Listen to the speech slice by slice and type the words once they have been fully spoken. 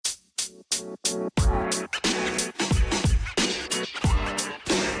Alright,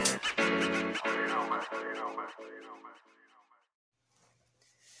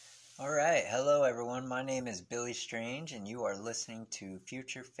 hello everyone. My name is Billy Strange, and you are listening to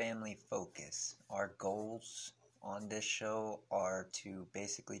Future Family Focus. Our goals on this show are to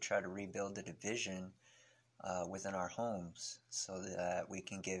basically try to rebuild the division within our homes so that we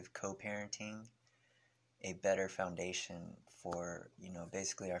can give co-parenting a better foundation for,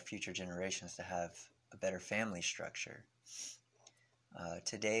 basically our future generations to have a better family structure.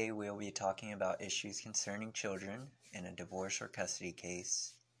 Today we'll be talking about issues concerning children in a divorce or custody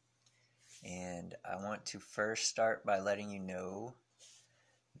case. And I want to first start by letting you know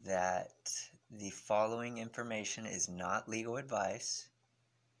that the following information is not legal advice.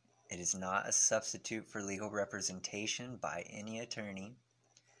 It is not a substitute for legal representation by any attorney.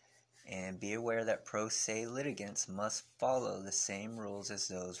 And be aware that pro se litigants must follow the same rules as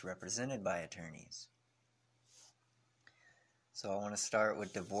those represented by attorneys. So I want to start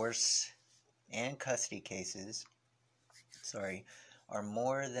with divorce and custody cases. Are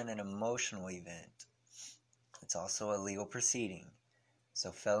more than an emotional event. It's also a legal proceeding.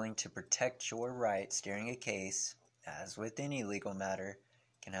 So failing to protect your rights during a case, as with any legal matter,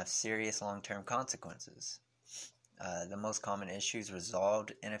 can have serious long-term consequences. The most common issues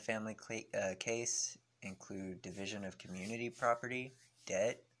resolved in a family case include division of community property,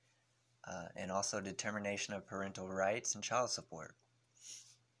 debt, and also determination of parental rights and child support.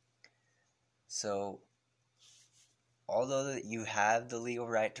 So, although you have the legal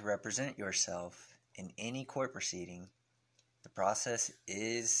right to represent yourself in any court proceeding, the process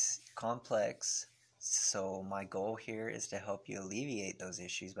is complex, so my goal here is to help you alleviate those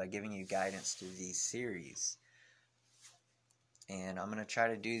issues by giving you guidance through these series. And I'm going to try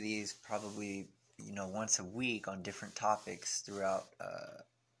to do these probably, once a week on different topics throughout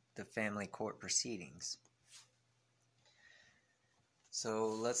the family court proceedings. So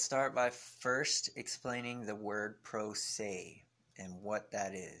let's start by first explaining the word pro se and what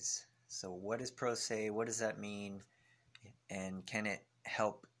that is. So what is pro se? What does that mean? And can it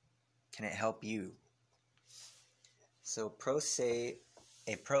help you? So a pro se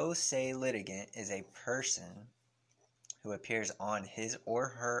litigant is a person who appears on his or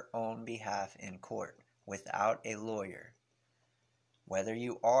her own behalf in court without a lawyer. Whether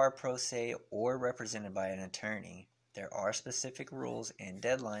you are pro se or represented by an attorney, there are specific rules and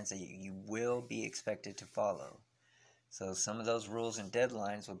deadlines that you will be expected to follow. So some of those rules and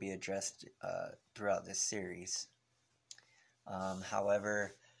deadlines will be addressed throughout this series.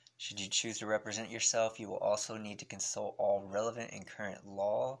 However, should you choose to represent yourself, you will also need to consult all relevant and current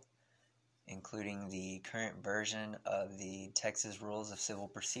law, including the current version of the Texas Rules of Civil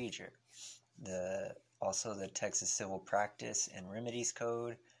Procedure, also the Texas Civil Practice and Remedies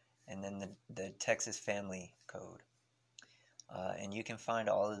Code, and then the Texas Family Code. And you can find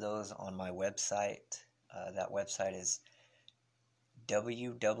all of those on my website. That website is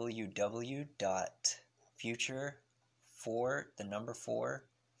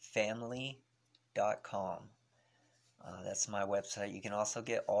www.future4family.com. That's my website. You can also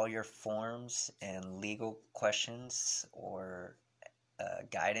get all your forms and legal questions or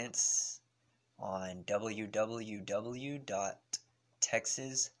guidance on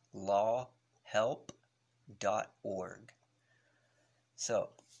www.texaslawhelp.org. So,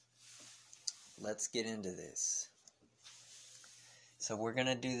 let's get into this. So we're going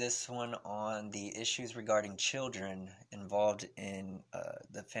to do this one on the issues regarding children involved in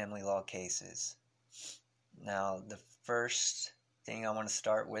the family law cases. Now, the first thing I want to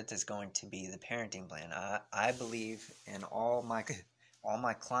start with is going to be the parenting plan. I believe in all my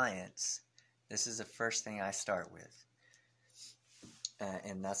clients, this is the first thing I start with,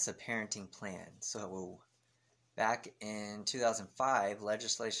 and that's the parenting plan. So back in 2005,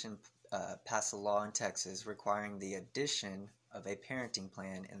 legislation passed a law in Texas requiring the addition of a parenting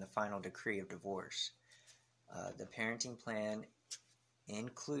plan in the final decree of divorce. The parenting plan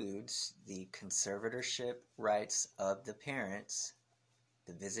includes the conservatorship rights of the parents,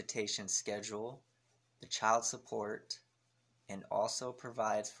 the visitation schedule, the child support, and also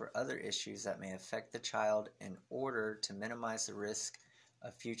provides for other issues that may affect the child in order to minimize the risk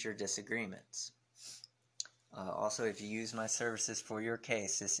of future disagreements. Also, if you use my services for your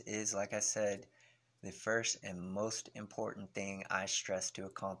case, this is, like I said, the first and most important thing I stress to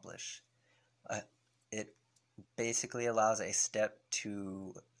accomplish. It basically allows a step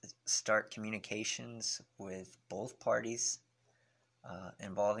to start communications with both parties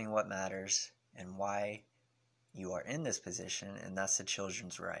involving what matters and why you are in this position, and that's the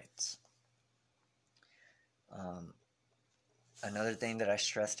children's rights. another thing that I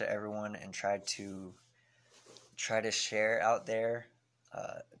stress to everyone and try to share out there,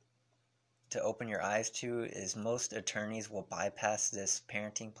 uh, to open your eyes to, is most attorneys will bypass this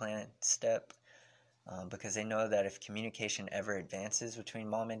parenting plan step, because they know that if communication ever advances between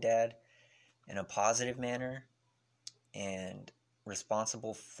mom and dad in a positive manner and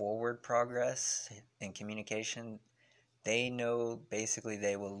responsible forward progress in communication, they know basically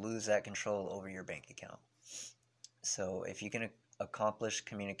they will lose that control over your bank account. So if you can accomplish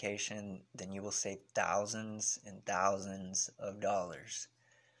communication, then you will save thousands and thousands of dollars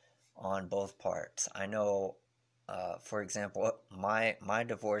on both parts. I know, for example, my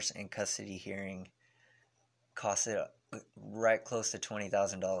divorce and custody hearing costed right close to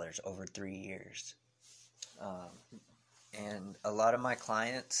 $20,000 over 3 years. And a lot of my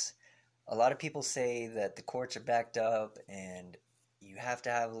clients, a lot of people say that the courts are backed up and you have to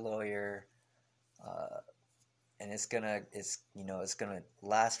have a lawyer, and it's gonna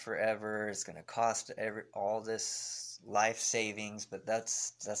last forever. It's gonna cost all this life savings, but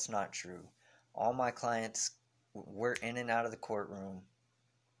that's not true. All my clients were in and out of the courtroom,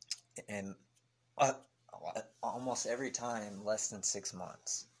 and uh, almost every time less than 6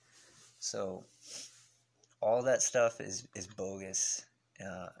 months. So all that stuff is bogus,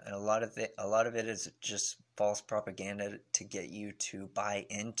 and a lot of it is just false propaganda to get you to buy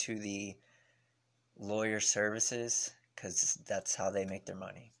into the lawyer services, because that's how they make their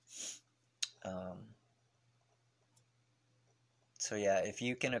money. So yeah, if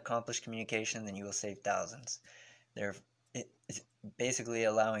you can accomplish communication, then you will save thousands. It's basically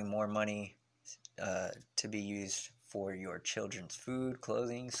allowing more money to be used for your children's food,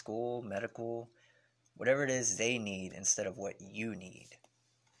 clothing, school, medical, whatever it is they need instead of what you need.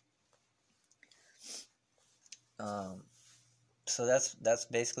 So that's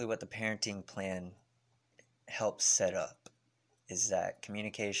basically what the parenting plan helps set up, is that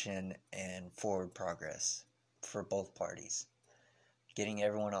communication and forward progress for both parties, getting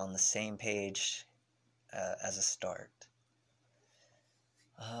everyone on the same page as a start.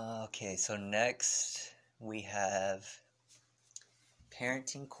 Okay, so next we have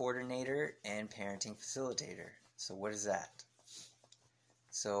parenting coordinator and parenting facilitator. So what is that?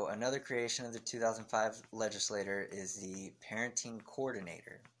 So another creation of the 2005 legislator is the parenting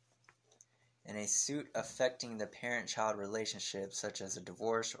coordinator. In a suit affecting the parent-child relationship, such as a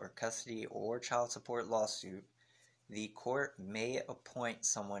divorce or custody or child support lawsuit, the court may appoint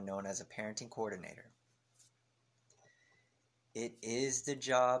someone known as a parenting coordinator. It is the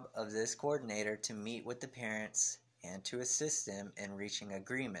job of this coordinator to meet with the parents and to assist them in reaching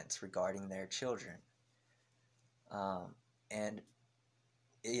agreements regarding their children. And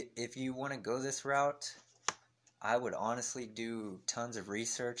if you want to go this route, I would honestly do tons of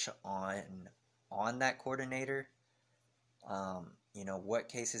research on that coordinator. What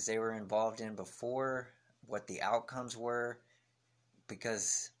cases they were involved in before, what the outcomes were,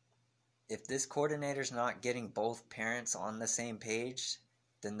 because if this coordinator's not getting both parents on the same page,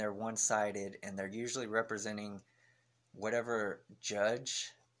 then they're one-sided, and they're usually representing whatever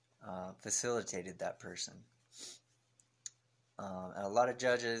judge facilitated that person. And a lot of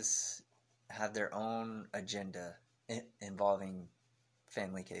judges have their own agenda involving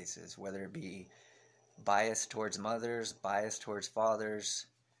family cases, whether it be bias towards mothers, bias towards fathers,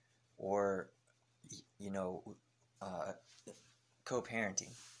 or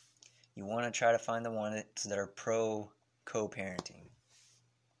co-parenting. You want to try to find the ones that are pro co-parenting.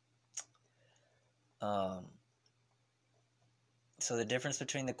 So the difference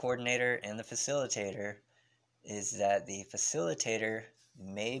between the coordinator and the facilitator is that the facilitator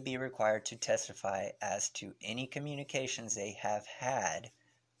may be required to testify as to any communications they have had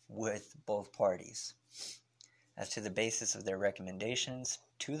with both parties, as to the basis of their recommendations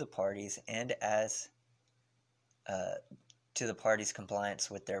to the parties, and as to the parties'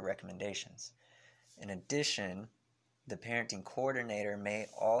 compliance with their recommendations. In addition, the parenting coordinator may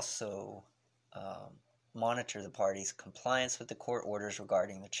also monitor the parties' compliance with the court orders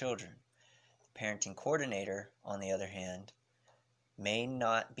regarding the children. The parenting coordinator, on the other hand, may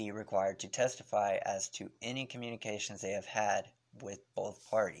not be required to testify as to any communications they have had with both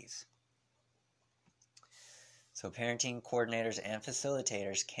parties. So parenting coordinators and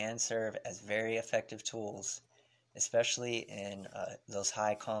facilitators can serve as very effective tools, especially in those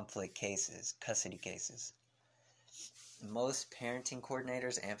high conflict cases, custody cases. Most parenting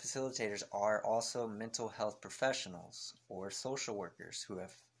coordinators and facilitators are also mental health professionals or social workers who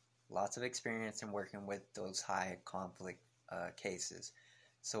have lots of experience in working with those high conflict cases.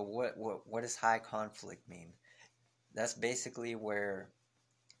 So what does high conflict mean? That's basically where,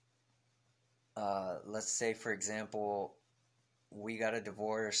 let's say for example, we got a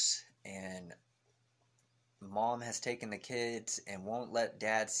divorce and mom has taken the kids and won't let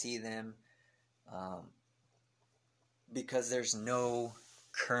dad see them because there's no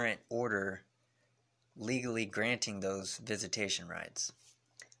current order legally granting those visitation rights.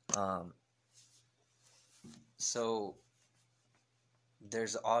 So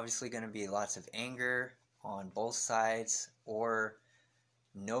there's obviously going to be lots of anger on both sides, or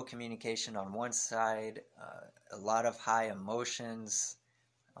no communication on one side, a lot of high emotions.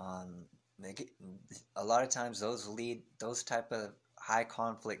 A lot of times those type of high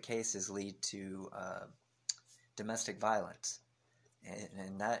conflict cases lead to domestic violence,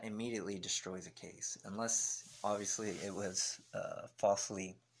 and that immediately destroys a case, unless obviously it was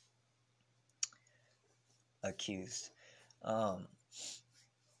falsely accused.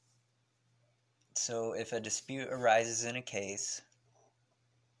 So if a dispute arises in a case,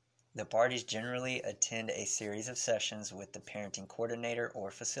 the parties generally attend a series of sessions with the parenting coordinator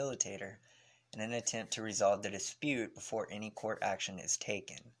or facilitator in an attempt to resolve the dispute before any court action is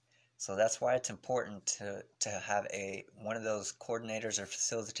taken. So that's why it's important to have one of those coordinators or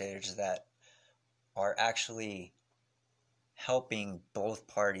facilitators that are actually helping both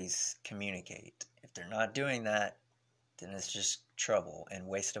parties communicate. If they're not doing that, then it's just trouble and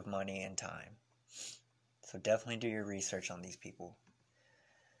waste of money and time. So definitely do your research on these people.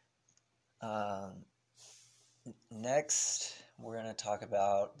 Next, we're going to talk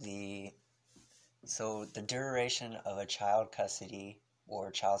about the duration of a child custody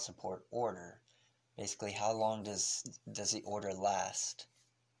or child support order. Basically, how long does the order last?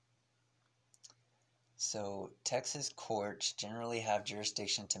 So Texas courts generally have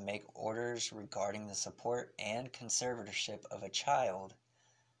jurisdiction to make orders regarding the support and conservatorship of a child,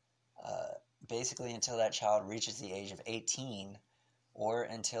 basically until that child reaches the age of 18 or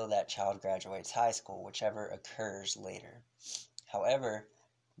until that child graduates high school, whichever occurs later. However,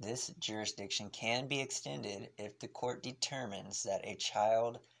 this jurisdiction can be extended if the court determines that a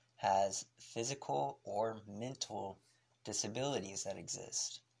child has physical or mental disabilities that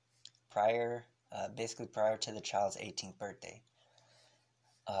exist basically prior to the child's 18th birthday.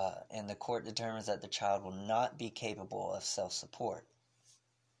 And the court determines that the child will not be capable of self-support.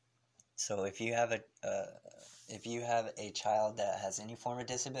 So if you have a child that has any form of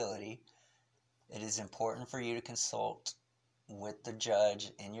disability, it is important for you to consult with the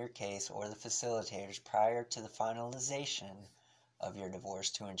judge in your case or the facilitators prior to the finalization of your divorce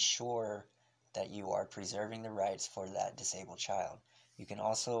to ensure that you are preserving the rights for that disabled child. You can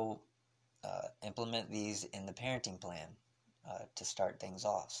also implement these in the parenting plan to start things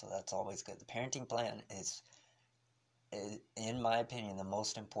off, so that's always good. The parenting plan is, in my opinion, the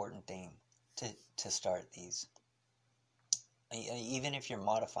most important thing to start these, even if you're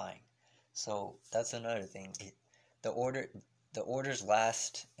modifying. So that's another thing. The orders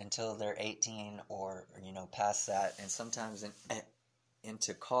last until they're 18 or past that, and sometimes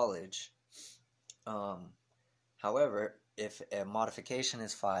into college. However, if a modification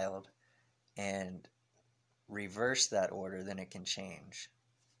is filed and reverse that order, then it can change.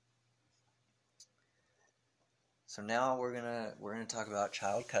 So now we're gonna talk about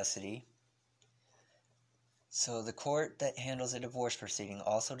child custody. So the court that handles a divorce proceeding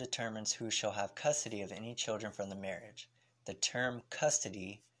also determines who shall have custody of any children from the marriage. The term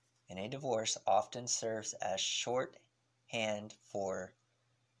custody in a divorce often serves as shorthand for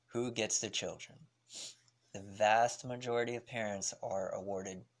who gets the children. The vast majority of parents are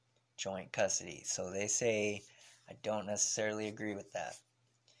awarded joint custody. So they say, I don't necessarily agree with that.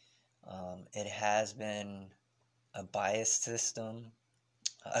 It has been a biased system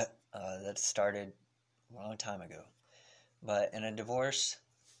that started a long time ago. But in a divorce,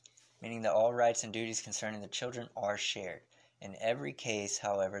 meaning that all rights and duties concerning the children are shared. In every case,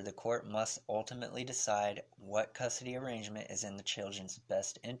 however, the court must ultimately decide what custody arrangement is in the children's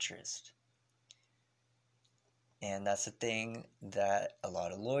best interest. And that's the thing that a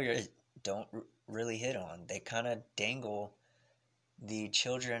lot of lawyers don't really hit on. They kind of dangle the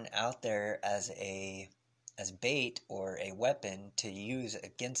children out there as bait or a weapon to use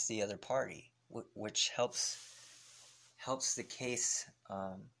against the other party, which helps the case.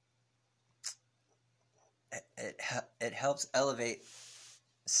 It helps elevate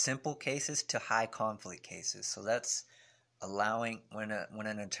simple cases to high conflict cases. So that's allowing, when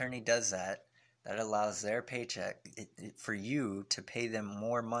an attorney does that, that allows their paycheck for you to pay them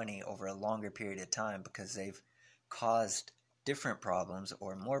more money over a longer period of time because they've caused different problems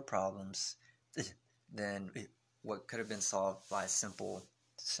or more problems than what could have been solved by simple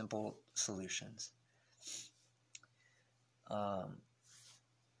solutions.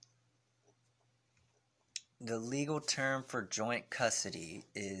 The legal term for joint custody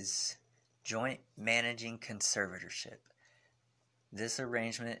is joint managing conservatorship. This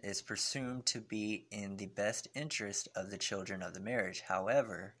arrangement is presumed to be in the best interest of the children of the marriage.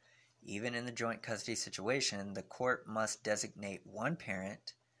 However, even in the joint custody situation, the court must designate one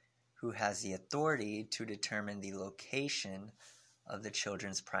parent who has the authority to determine the location of the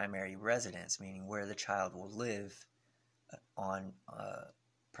children's primary residence, meaning where the child will live on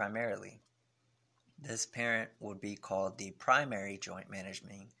primarily. This parent would be called the primary joint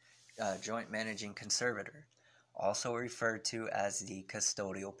managing conservator, also referred to as the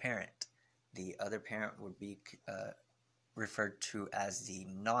custodial parent. The other parent would be referred to as the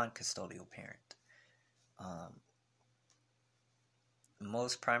non-custodial parent.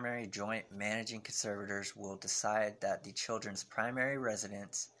 Most primary joint managing conservators will decide that the children's primary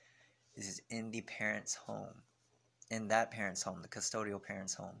residence is in the parent's home, the custodial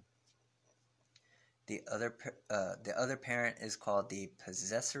parent's home. The other parent is called the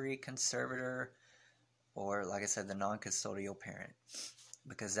possessory conservator, or like I said, the non-custodial parent,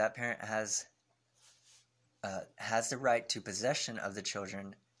 because that parent has the right to possession of the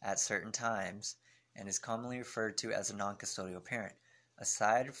children at certain times and is commonly referred to as a non-custodial parent.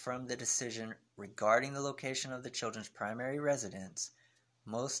 Aside from the decision regarding the location of the children's primary residence,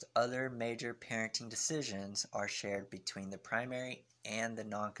 most other major parenting decisions are shared between the primary and the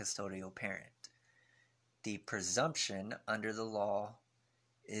non-custodial parent. The presumption under the law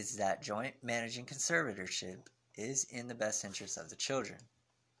is that joint managing conservatorship is in the best interest of the children.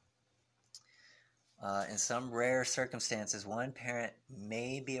 In some rare circumstances, one parent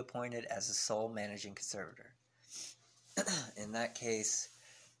may be appointed as the sole managing conservator. In that case,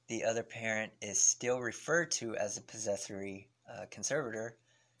 the other parent is still referred to as a possessory conservator.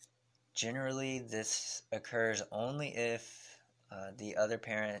 Generally, this occurs only if the other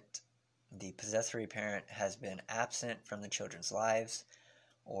parent, the possessory parent, has been absent from the children's lives,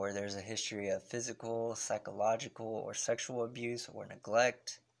 or there's a history of physical, psychological, or sexual abuse or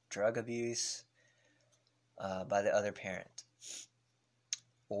neglect, drug abuse by the other parent,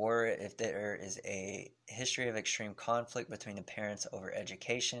 or if there is a history of extreme conflict between the parents over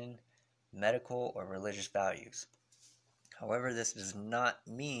education, medical, or religious values. However, this does not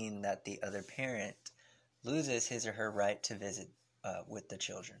mean that the other parent loses his or her right to visit with the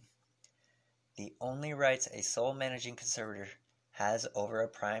children. The only rights a sole managing conservator has over a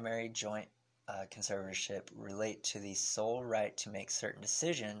primary joint conservatorship relate to the sole right to make certain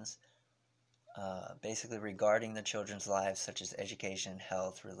decisions basically regarding the children's lives, such as education,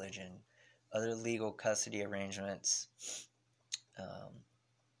 health, religion, other legal custody arrangements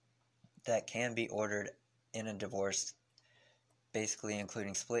that can be ordered in a divorce, basically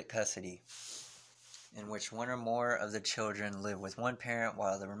including split custody, in which one or more of the children live with one parent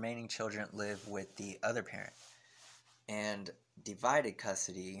while the remaining children live with the other parent. And divided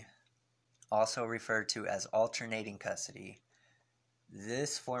custody, also referred to as alternating custody.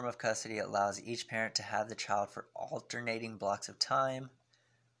 This form of custody allows each parent to have the child for alternating blocks of time,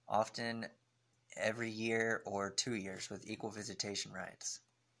 often every year or 2 years, with equal visitation rights.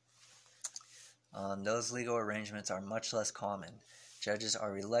 Those legal arrangements are much less common. Judges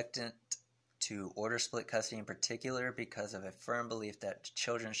are reluctant to order split custody in particular because of a firm belief that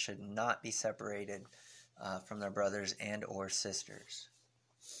children should not be separated from their brothers and or sisters.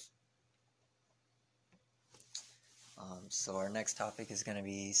 So our next topic is going to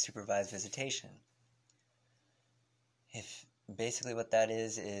be supervised visitation. Basically what that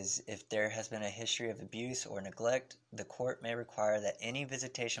is if there has been a history of abuse or neglect, the court may require that any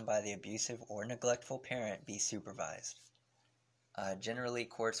visitation by the abusive or neglectful parent be supervised. Generally,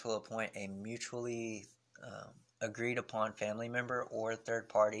 courts will appoint a mutually agreed upon family member or third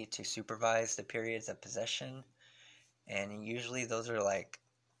party to supervise the periods of possession, and usually those are like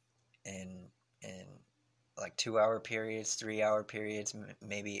in like 2-hour periods, 3-hour periods,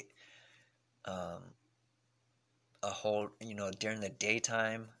 maybe a whole, during the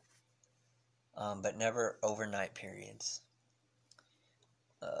daytime, but never overnight periods.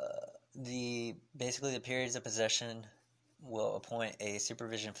 Basically the periods of possession will appoint a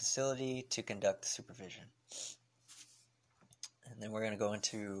supervision facility to conduct the supervision. And then we're going to go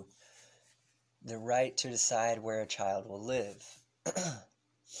into the right to decide where a child will live.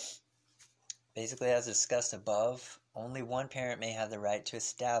 Basically, as discussed above, only one parent may have the right to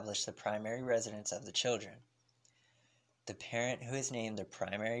establish the primary residence of the children. The parent who is named the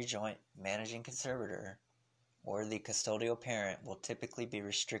primary joint managing conservator or the custodial parent will typically be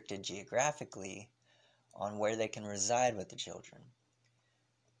restricted geographically on where they can reside with the children.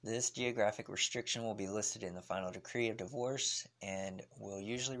 This geographic restriction will be listed in the final decree of divorce and will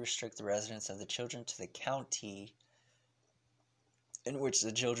usually restrict the residence of the children to the county in which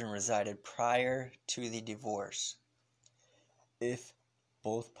the children resided prior to the divorce, if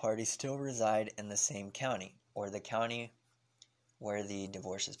both parties still reside in the same county or the county where the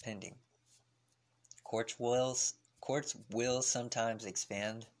divorce is pending. Courts will sometimes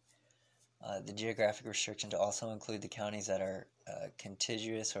expand the geographic restriction to also include the counties that are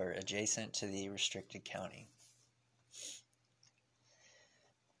contiguous or adjacent to the restricted county.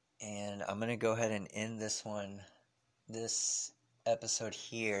 And I'm going to go ahead and end this episode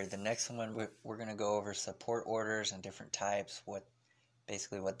here. The next one, we're going to go over support orders and different types, what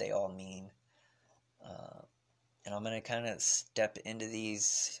they all mean. And I'm going to kind of step into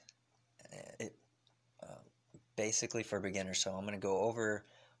these basically for beginners. So I'm going to go over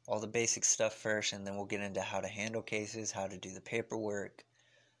all the basic stuff first, and then we'll get into how to handle cases, how to do the paperwork,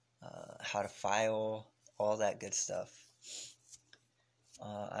 how to file, all that good stuff.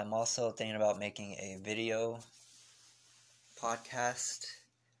 I'm also thinking about making a video podcast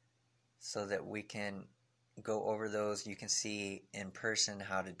so that we can go over those. You can see in person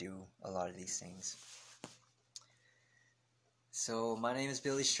how to do a lot of these things. So my name is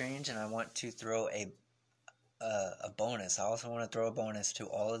Billy Strange, and I want to throw a bonus. I also want to throw a bonus to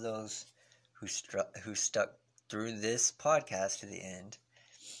all of those who stuck through this podcast to the end.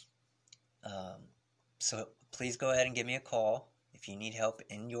 So please go ahead and give me a call if you need help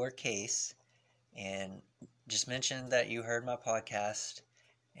in your case, and just mention that you heard my podcast,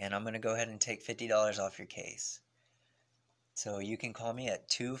 and I'm going to go ahead and take $50 off your case. So you can call me at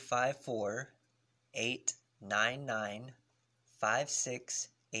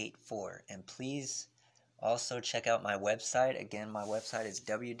 254-899-5684, and please also check out my website. Again, my website is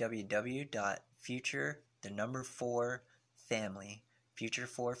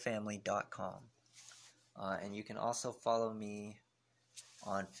future4family.com. And you can also follow me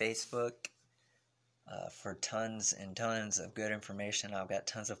on Facebook for tons and tons of good information. I've got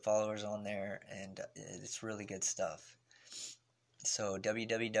tons of followers on there, and it's really good stuff. So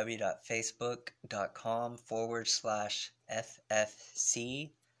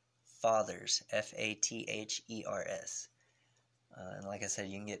www.facebook.com/FFC Fathers, Fathers. And like I said,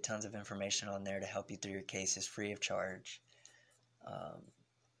 you can get tons of information on there to help you through your cases free of charge.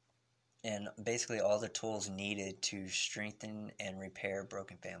 And basically all the tools needed to strengthen and repair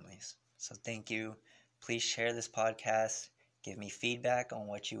broken families. So thank you. Please share this podcast. Give me feedback on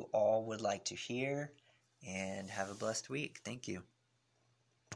what you all would like to hear. And have a blessed week. Thank you.